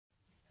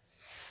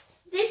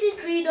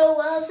Credo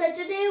Worlds, and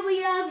today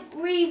we are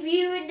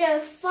reviewing the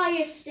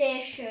fire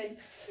station,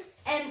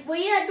 and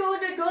we are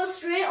going to go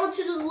straight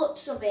onto the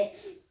looks of it.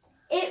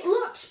 It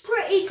looks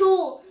pretty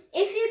cool.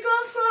 If you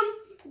go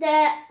from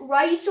the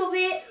right of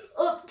it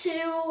up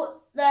to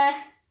the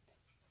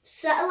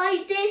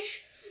satellite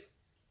dish,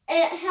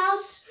 it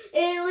has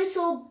a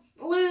little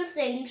blue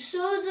thing.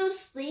 So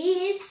does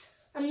these.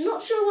 I'm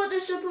not sure what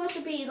they're supposed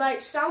to be, like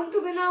sound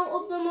coming out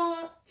of them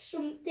or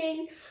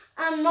something.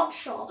 I'm not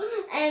sure.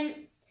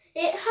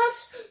 It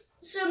has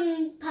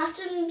some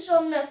patterns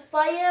on the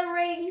fire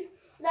ring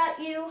that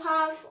you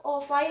have,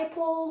 or fire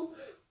pole,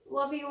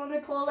 whatever you want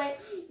to call it.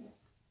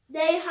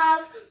 They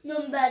have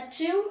number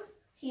 2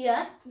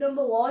 here,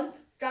 number 1,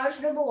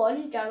 garage number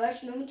 1,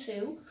 garage number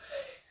 2.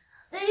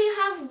 They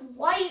have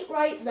white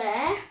right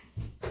there,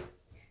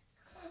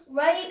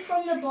 right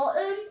from the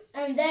bottom,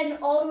 and then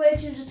all the way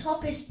to the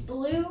top is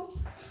blue.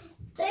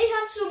 They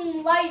have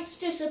some lights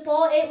to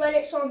support it when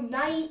it's on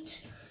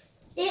night.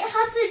 It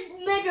has its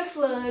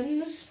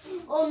megaphones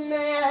on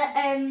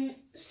the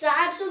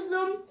sides of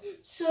them,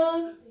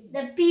 so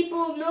the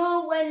people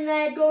know when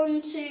they're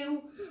going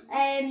to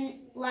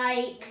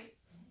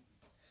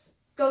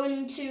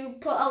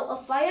put out a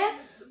fire.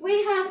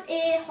 We have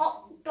a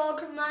hot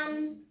dog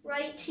man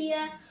right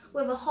here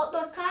with a hot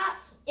dog cart.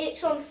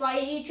 It's on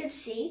fire, you can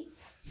see.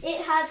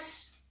 It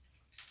has,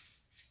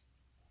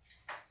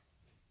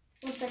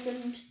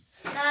 it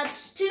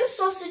has 2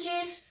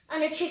 sausages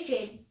and a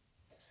chicken.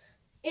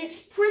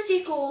 It's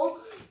pretty cool.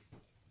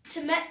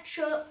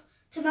 Tomato,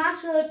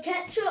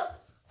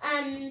 ketchup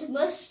and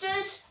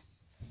mustard.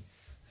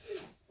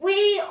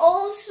 We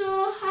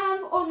also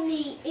have on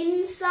the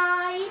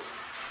inside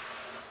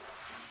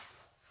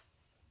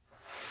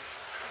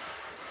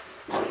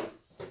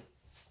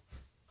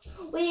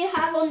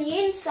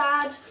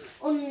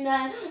on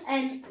the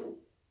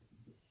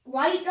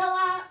white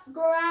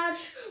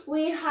garage,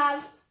 we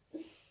have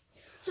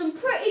some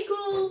pretty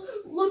cool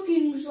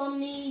lookings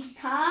on the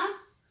car.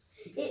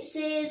 It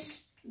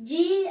says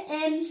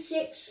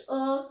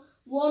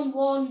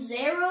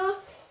GM6110.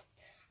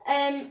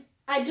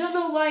 I don't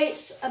know why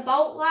it's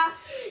about that.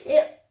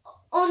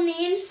 On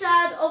the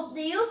inside of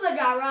the other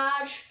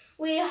garage,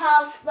 we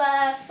have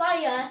the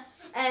fire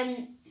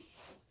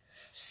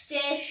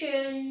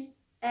station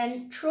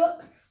and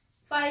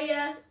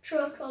fire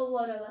truck or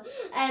whatever.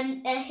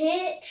 And a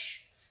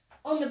H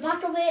on the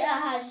back of it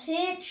has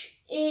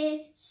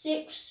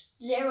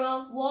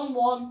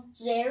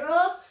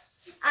HA60110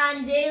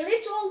 and a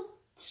little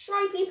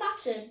stripy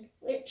pattern,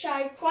 which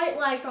I quite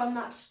like on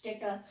that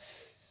sticker.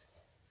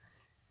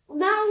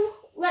 Now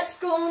let's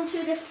go on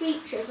to the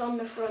features on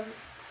the front.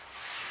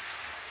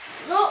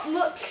 Not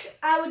much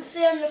I would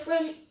say on the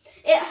front.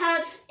 It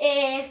has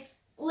a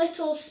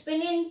little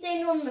spinning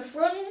thing on the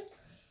front.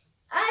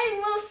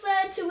 I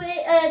refer to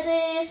it as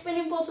a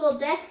spinning bottle of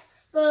death,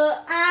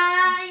 but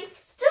I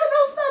don't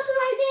know if that's the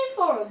right name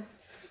for them.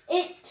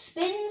 It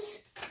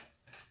spins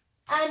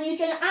and you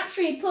can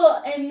actually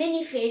put a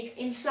minifig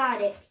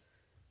inside it.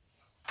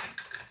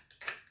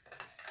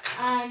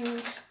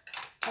 And,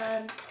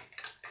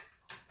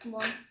 come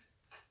on,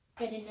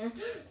 get in there.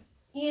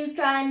 You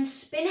can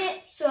spin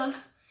it so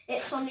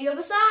it's on the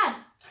other side.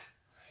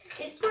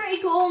 It's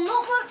pretty cool.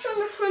 Not much on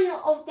the front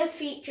of the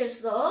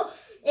features though.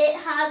 It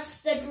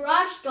has the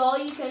garage door.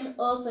 You can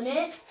open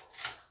it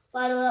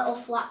by the little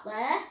flap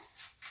there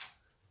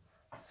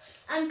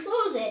and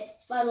close it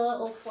by the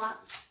little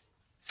flap.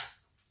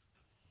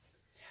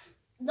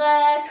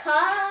 The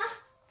car,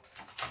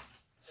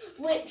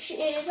 which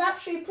is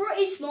actually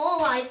pretty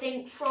small, I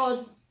think,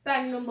 for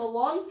band number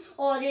 1,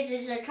 or this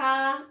is a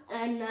car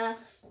and a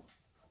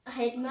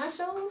head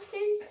myself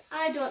in,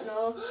 I don't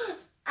know.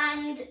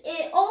 And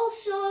it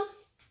also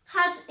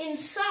has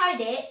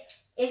inside it,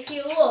 if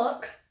you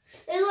look,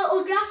 a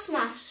little gas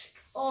mask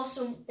or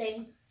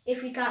something,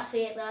 if you can't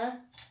see it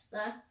there.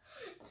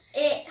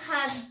 It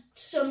has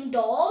some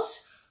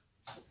doors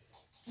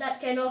that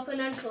can open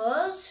and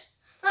close.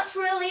 That's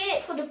really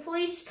it for the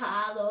police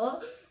car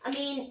though. I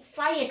mean,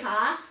 fire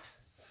car.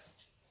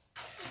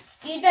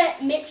 You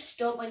get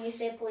mixed up when you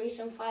say police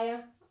and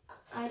fire.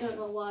 I don't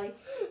know why.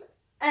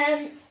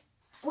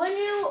 When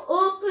you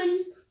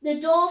open the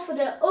door for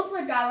the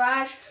other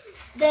garage,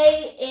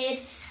 there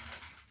is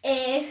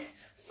a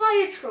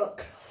fire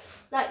truck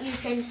that you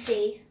can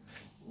see.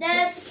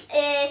 There's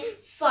a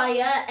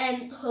fire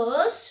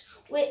hose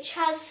which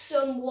has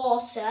some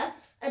water,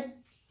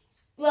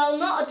 well,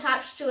 not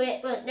attached to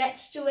it but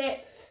next to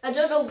it. I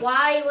don't know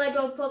why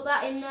Lego put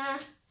that in there,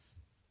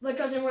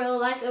 because in real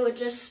life it would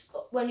just,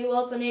 when you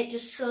open it,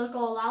 just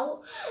circle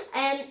out.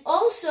 And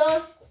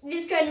also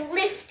you can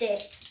lift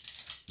it.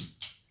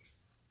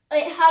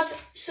 It has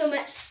some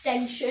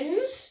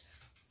extensions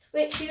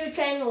which you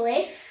can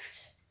lift,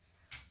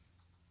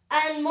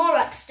 and more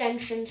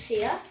extensions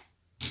here.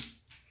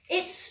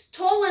 It's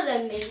taller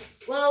than me,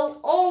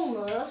 well,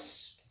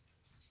 almost.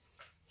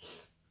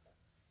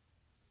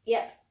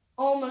 Yep,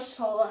 almost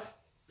taller.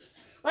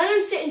 When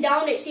I'm sitting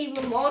down, it's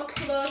even more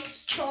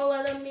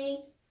taller than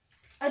me.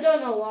 I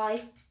don't know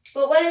why.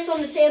 But when it's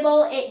on the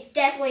table, it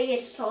definitely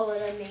is taller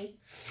than me.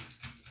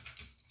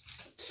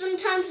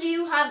 Sometimes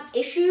you have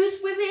issues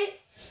with it.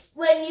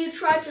 When you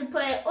try to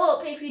put it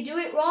up, if you do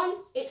it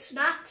wrong, it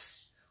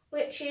snaps,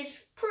 which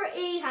is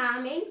pretty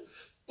harming.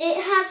 It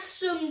has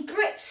some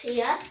grips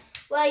here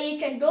where you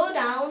can go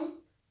down.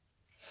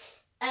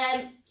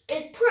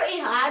 It's pretty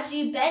hard.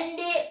 You bend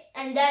it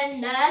and then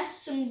there's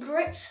some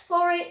grips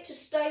for it to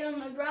stay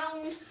on the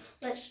ground.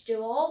 Let's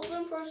do all of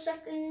them for a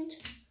second.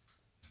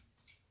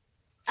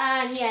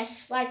 And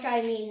yes, like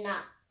I mean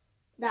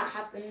that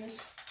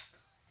happens.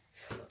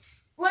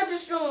 We're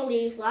just going to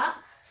leave that.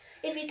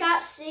 If you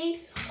can't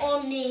see,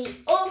 on the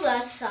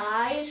other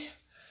side,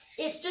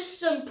 it's just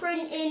some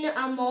printing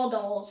and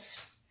models.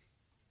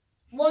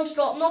 One's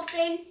got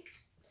nothing,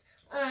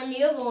 and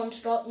the other one's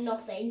got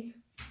nothing.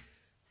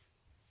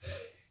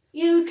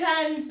 You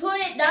can put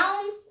it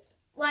down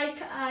like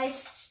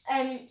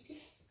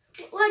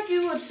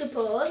you would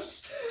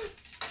suppose.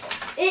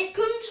 It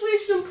comes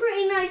with some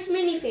pretty nice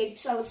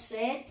minifigs, I would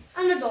say,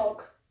 and a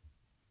dog.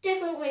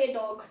 Definitely a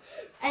dog.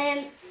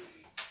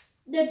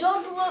 The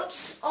dog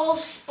looks all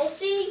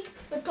spotty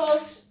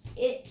because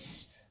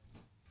it's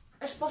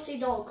a spotty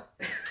dog.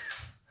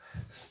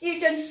 You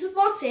can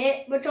spot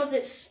it because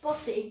it's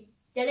spotty.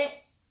 Get it?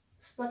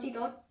 Spotty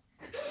dog.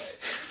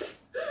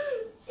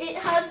 It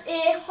has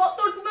a hot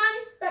dog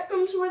man that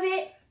comes with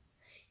it.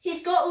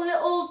 He's got a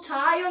little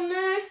tie on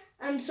there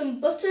and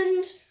some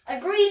buttons, a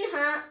green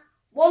hat,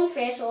 one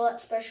facial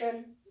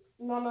expression,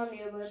 none on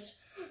the others.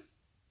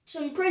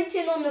 Some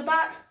printing on the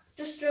back,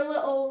 just a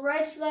little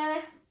red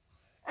there.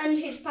 And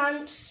his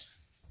pants,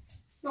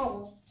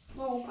 normal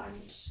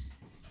pants,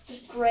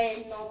 just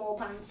grey normal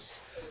pants.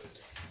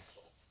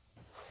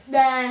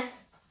 The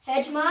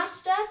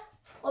headmaster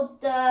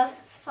of the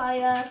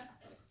fire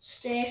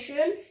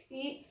station,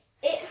 he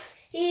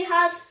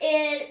has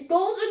a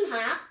golden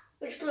hat,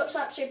 which looks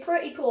actually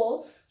pretty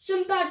cool,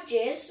 some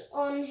badges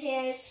on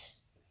his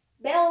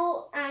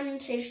belt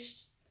and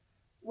his,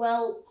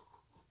 well,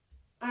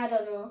 I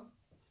don't know,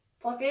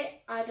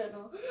 pocket, I don't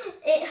know.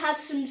 It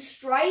has some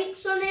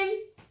stripes on him.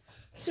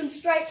 Some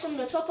stripes on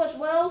the top as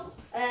well,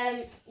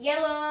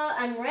 yellow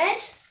and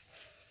red.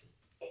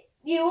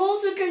 You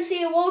also can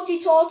see a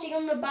walkie-talkie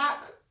on the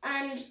back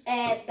and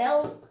a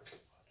belt.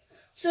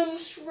 Some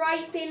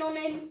striping on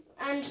him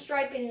and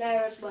striping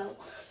there as well.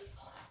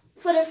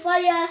 For the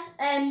fire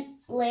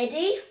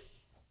lady,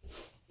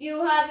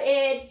 you have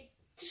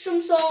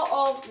some sort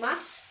of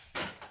mask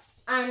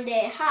and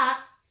a hat.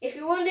 If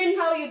you're wondering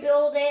how you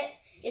build it,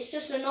 it's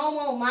just a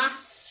normal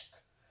mask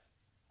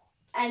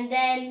and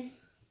then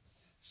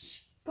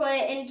put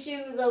it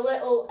into the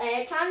little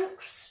air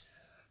tanks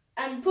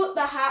and put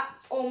the hat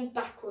on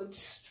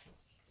backwards.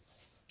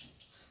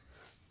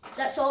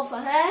 That's all for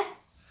her,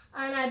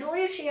 and I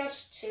believe she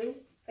has 2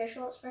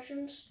 facial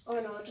expressions.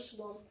 Oh no, just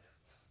one.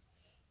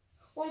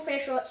 One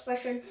facial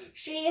expression.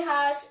 She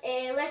has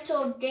a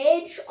little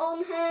gauge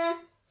on her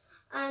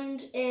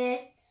and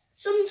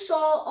some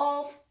sort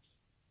of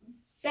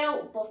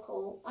belt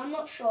buckle. I'm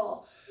not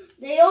sure.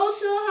 They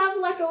also have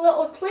like a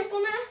little clip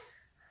on her.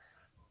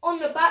 On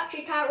the back,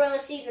 you can't really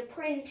see the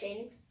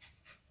printing.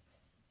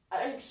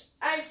 And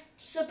I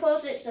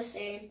suppose it's the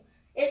same.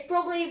 It's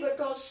probably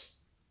because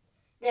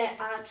the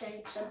art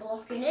tanks are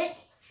blocking it.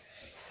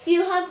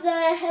 You have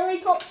the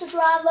helicopter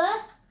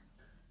driver.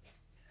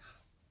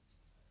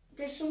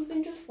 Did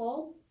something just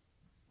fall?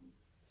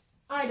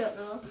 I don't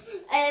know.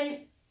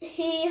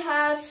 He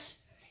has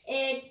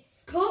a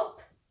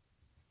cup.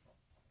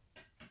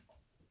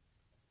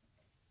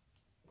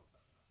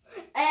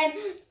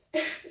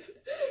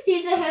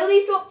 He's a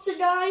helicopter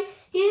guy.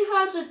 He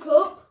has a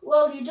cup.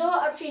 Well, you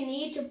don't actually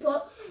need to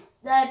put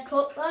the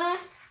cup there.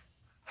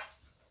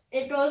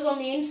 It goes on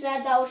the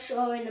inside, that I'll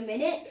show in a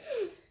minute.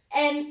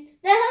 The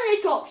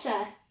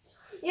helicopter.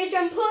 You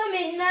can put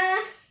him in there,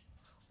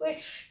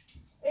 which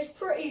is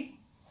pretty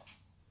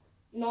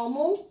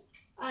normal,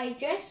 I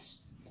guess,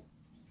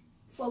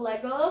 for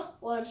Lego.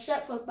 Well,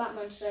 except for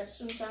Batman sets,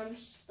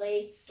 sometimes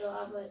they don't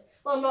have it.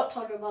 Well, I'm not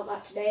talking about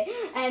that today.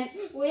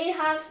 We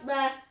have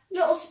the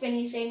little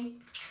spinny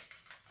thing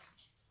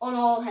on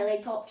all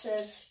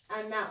helicopters,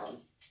 and that on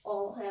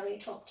all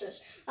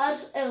helicopters.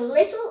 Has a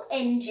little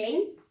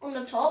engine on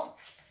the top,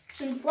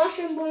 some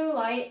flashing blue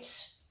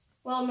lights.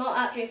 Well, not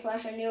actually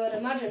flashing, you would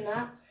imagine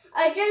that.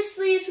 I guess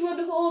these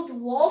would hold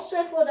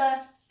water for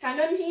the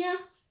cannon here.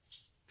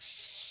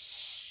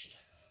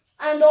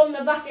 And on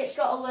the back it's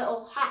got a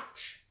little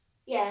hatch.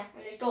 Yeah,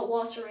 and it's got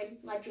water in,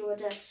 like you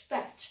would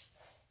expect.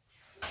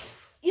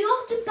 You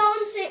have to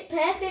balance it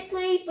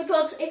perfectly,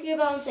 because if you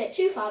balance it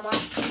too far back,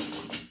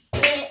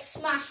 it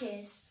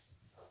smashes.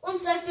 1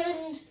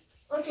 second.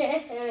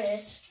 Okay, here it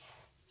is.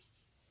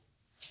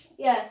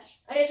 Yeah,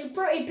 and it's a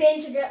pretty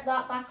pain to get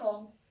that back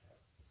on.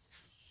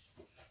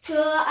 So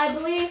I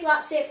believe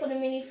that's it for the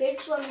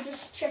minifigs. Let me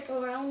just check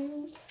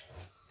around.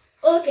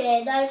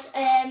 Okay, there's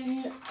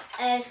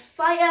a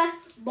fire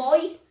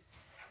boy,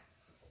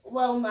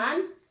 well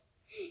man.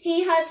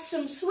 He has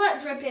some sweat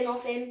dripping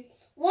off him.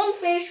 One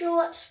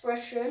facial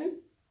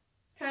expression,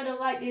 kind of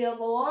like the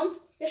other one.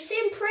 the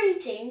same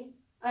printing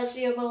as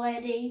the other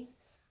lady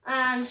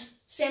and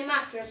same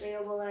master as the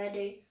other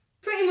lady.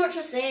 Pretty much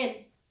the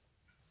same.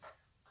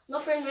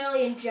 Nothing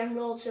really in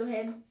general to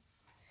him.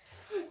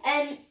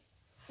 And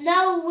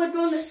now we're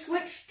going to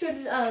switch to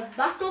the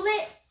back of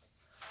it.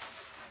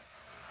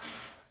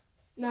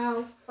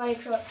 Now, fire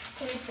truck,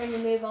 please can you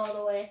move all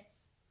the way?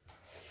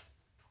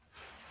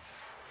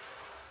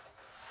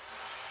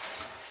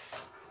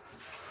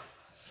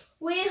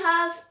 We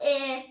have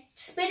a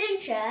spinning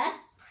chair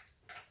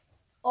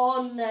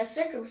on the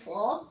second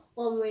floor.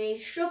 Well, we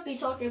should be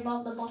talking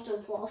about the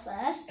bottom floor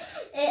first.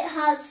 It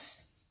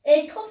has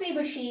a coffee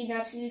machine,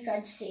 as you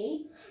can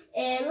see.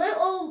 A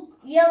little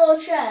yellow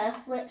chair,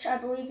 which I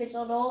believe is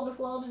on all the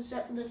floors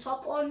except for the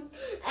top one.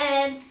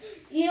 And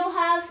you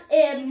have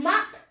a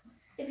map.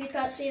 If you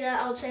can't see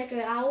that, I'll take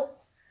it out.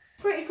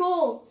 Pretty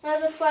cool.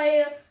 Has a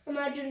fire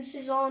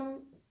emergencies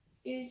on.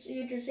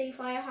 You can see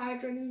fire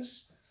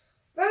hydrants.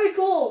 Very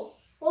cool.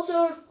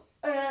 Also,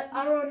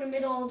 arrow in the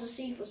middle of the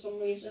sea for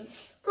some reason.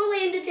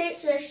 Probably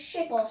indicates a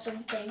ship or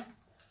something.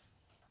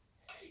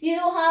 You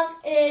have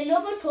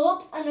another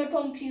tub and a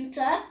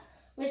computer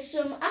with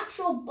some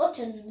actual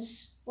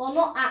buttons. Well,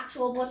 not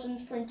actual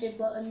buttons, printed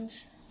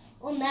buttons.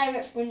 On there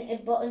it's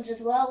printed buttons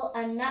as well,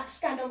 and that's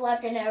kind of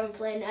like an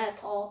aeroplane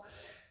airport.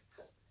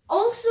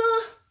 Also,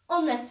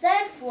 on the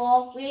third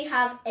floor, we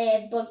have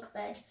a bunk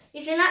bed.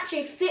 You can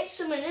actually fit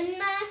someone in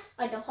there,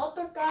 like a hot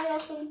dog guy or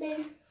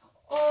something.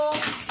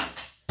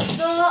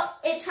 So,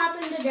 it's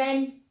happened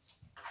again.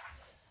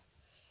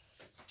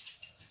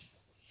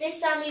 This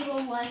time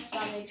even worse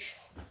damage.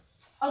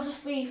 I'll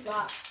just leave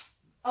that.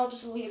 I'll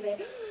just leave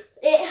it.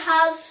 It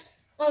has,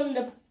 on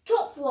the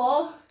top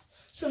floor,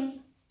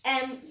 some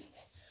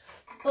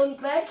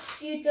bunk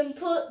beds. You can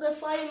put the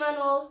fireman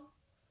or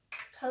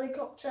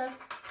helicopter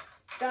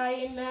guy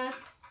in there.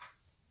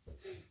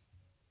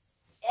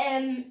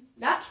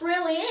 That's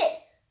really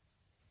it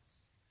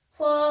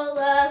for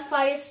the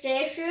fire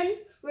station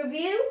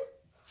review.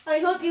 I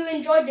hope you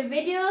enjoyed the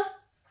video,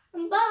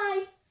 and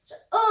bye.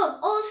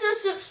 Also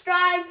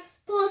subscribe,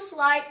 plus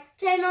like,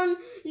 turn on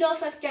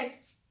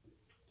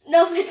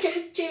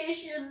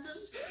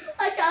notifications.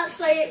 I can't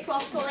say it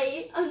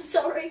properly, I'm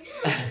sorry.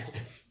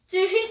 To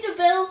hit the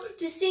bell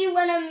to see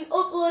when I'm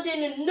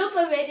uploading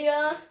another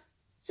video.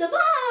 So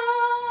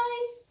bye.